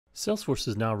Salesforce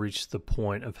has now reached the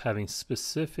point of having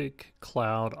specific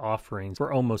cloud offerings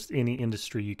for almost any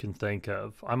industry you can think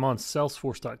of. I'm on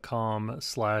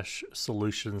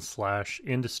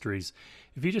salesforce.com/solutions/industries.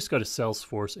 If you just go to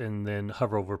Salesforce and then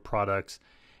hover over products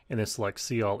and then select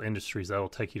see all industries, that will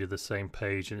take you to the same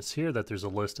page. And it's here that there's a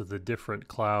list of the different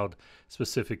cloud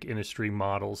specific industry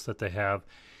models that they have.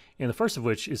 And the first of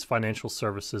which is financial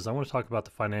services. I want to talk about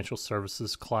the financial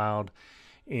services cloud.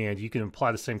 And you can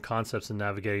apply the same concepts in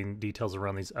navigating details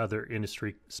around these other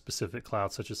industry-specific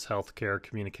clouds, such as healthcare,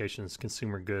 communications,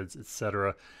 consumer goods,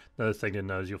 etc. Another thing to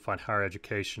know is you'll find higher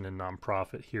education and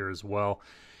nonprofit here as well.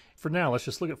 For now, let's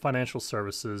just look at financial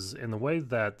services. And the way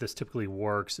that this typically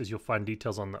works is you'll find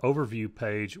details on the overview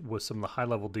page with some of the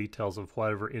high-level details of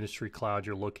whatever industry cloud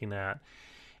you're looking at,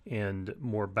 and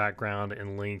more background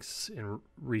and links and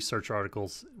research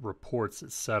articles, reports,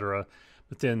 etc.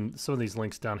 But then some of these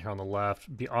links down here on the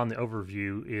left, beyond the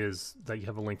overview, is that you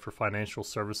have a link for Financial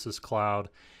Services Cloud,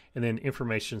 and then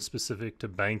information specific to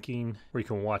banking, where you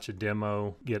can watch a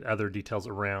demo, get other details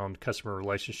around customer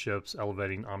relationships,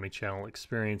 elevating omnichannel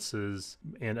experiences,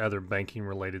 and other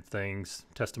banking-related things,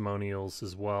 testimonials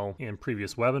as well, and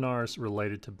previous webinars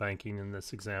related to banking in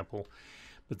this example.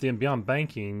 But then beyond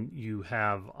banking, you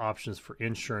have options for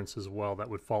insurance as well that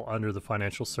would fall under the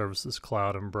Financial Services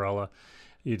Cloud umbrella.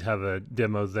 You'd have a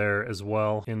demo there as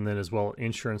well, and then as well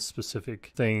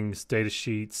insurance-specific things, data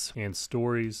sheets, and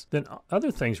stories. Then other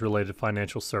things related to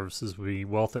financial services would be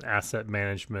wealth and asset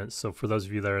management. So for those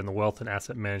of you that are in the wealth and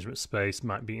asset management space,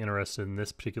 might be interested in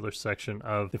this particular section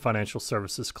of the Financial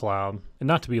Services Cloud. And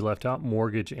not to be left out,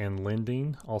 mortgage and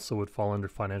lending also would fall under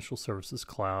Financial Services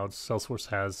Cloud. Salesforce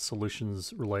has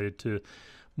solutions related to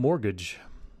mortgage.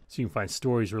 So you can find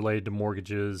stories related to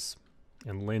mortgages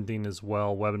and lending as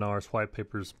well, webinars, white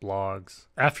papers, blogs.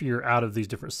 After you're out of these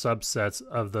different subsets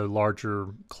of the larger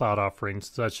cloud offerings,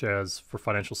 such as for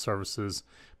financial services,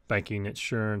 banking,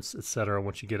 insurance, etc.,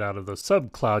 once you get out of those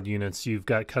sub-cloud units, you've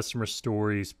got customer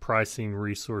stories, pricing,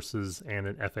 resources, and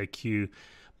an FAQ.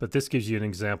 But this gives you an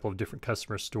example of different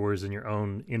customer stories in your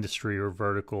own industry or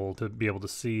vertical to be able to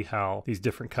see how these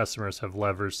different customers have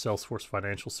leveraged Salesforce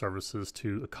Financial Services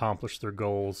to accomplish their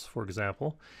goals, for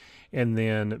example. And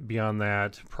then beyond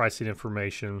that, pricing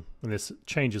information, and this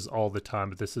changes all the time,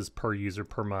 but this is per user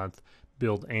per month,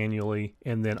 billed annually.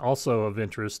 And then also of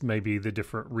interest may be the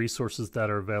different resources that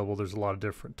are available. There's a lot of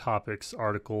different topics,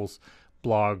 articles,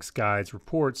 blogs, guides,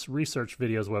 reports, research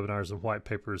videos, webinars, and white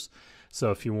papers.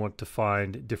 So if you want to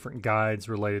find different guides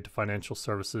related to financial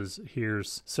services,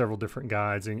 here's several different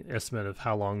guides, an estimate of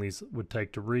how long these would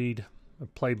take to read, a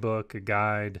playbook, a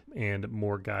guide, and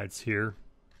more guides here,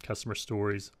 customer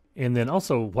stories. And then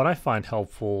also what I find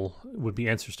helpful would be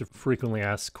answers to frequently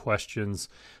asked questions,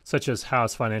 such as how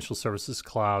is Financial Services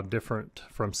Cloud different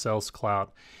from Sales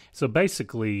Cloud? So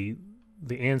basically,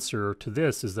 the answer to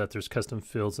this is that there's custom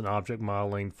fields and object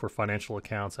modeling for financial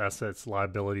accounts, assets,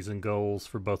 liabilities, and goals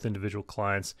for both individual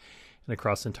clients and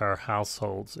across entire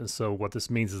households. And so what this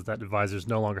means is that advisors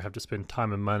no longer have to spend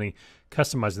time and money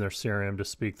customizing their CRM to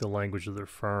speak the language of their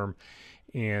firm.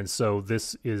 And so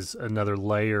this is another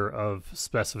layer of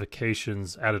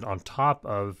specifications added on top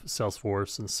of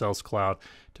Salesforce and Sales Cloud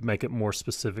to make it more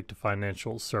specific to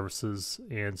financial services.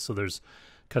 And so there's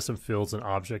custom fields and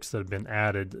objects that have been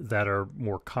added that are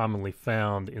more commonly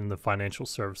found in the financial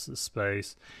services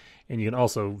space. And you can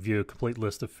also view a complete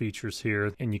list of features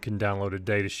here, and you can download a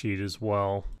data sheet as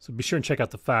well. So be sure and check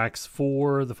out the facts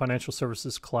for the Financial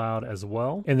Services Cloud as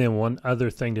well. And then one other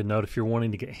thing to note, if you're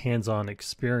wanting to get hands-on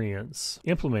experience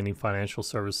implementing Financial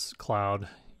Services Cloud,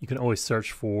 you can always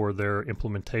search for their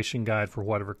implementation guide for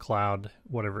whatever cloud,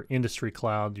 whatever industry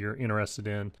cloud you're interested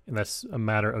in. And that's a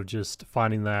matter of just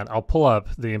finding that. I'll pull up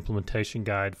the implementation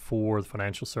guide for the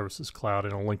Financial Services Cloud,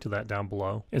 and I'll link to that down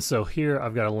below. And so here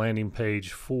I've got a landing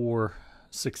page for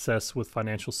success with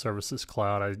Financial Services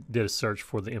Cloud. I did a search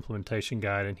for the implementation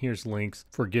guide, and here's links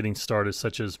for getting started,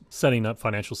 such as setting up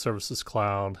Financial Services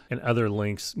Cloud, and other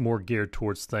links more geared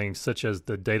towards things such as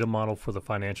the data model for the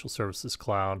Financial Services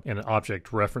Cloud and an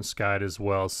object reference guide as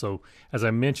well. So as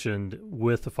I mentioned,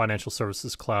 with the Financial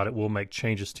Services Cloud, it will make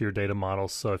changes to your data model.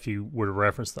 So if you were to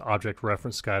reference the object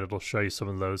reference guide, it'll show you some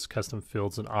of those custom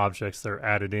fields and objects that are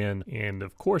added in. And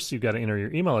of course, you've got to enter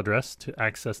your email address to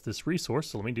access this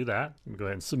resource. So let me do that. Go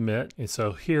ahead and submit. And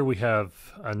so here we have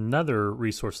another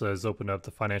resource that has opened up, the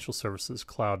Financial Services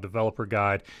Cloud Developer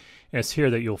Guide. And it's here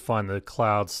that you'll find the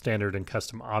cloud standard and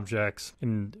custom objects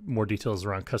and more details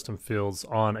around custom fields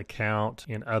on account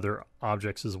and other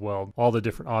objects as well. All the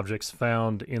different objects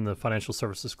found in the Financial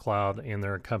Services Cloud and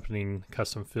their accompanying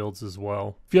custom fields as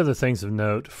well. A few other things of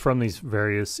note from these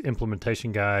various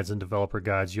implementation guides and developer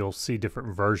guides, you'll see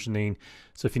different versioning.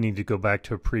 So if you need to go back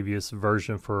to a previous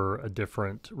version for a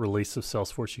different release of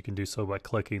Salesforce, you can do so by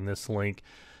clicking this link.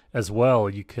 As well,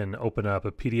 you can open up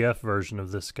a PDF version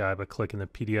of this guide by clicking the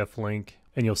PDF link,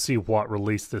 and you'll see what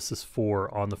release this is for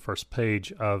on the first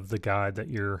page of the guide that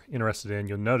you're interested in.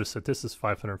 You'll notice that this is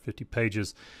 550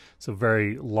 pages, so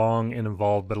very long and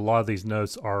involved, but a lot of these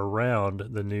notes are around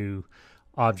the new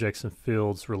objects and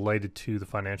fields related to the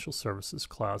Financial Services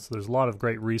Cloud. So there's a lot of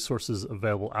great resources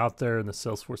available out there in the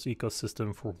Salesforce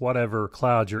ecosystem for whatever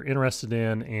cloud you're interested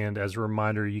in. And as a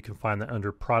reminder, you can find that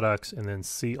under products and then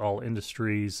see all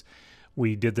industries.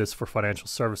 We did this for financial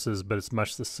services, but it's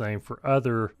much the same for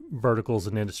other verticals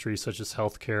and industries such as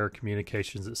healthcare,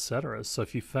 communications, etc. So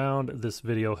if you found this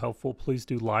video helpful, please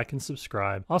do like and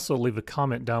subscribe. Also, leave a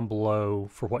comment down below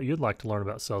for what you'd like to learn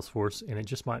about Salesforce, and it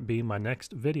just might be my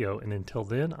next video. And until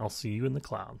then, I'll see you in the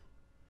cloud.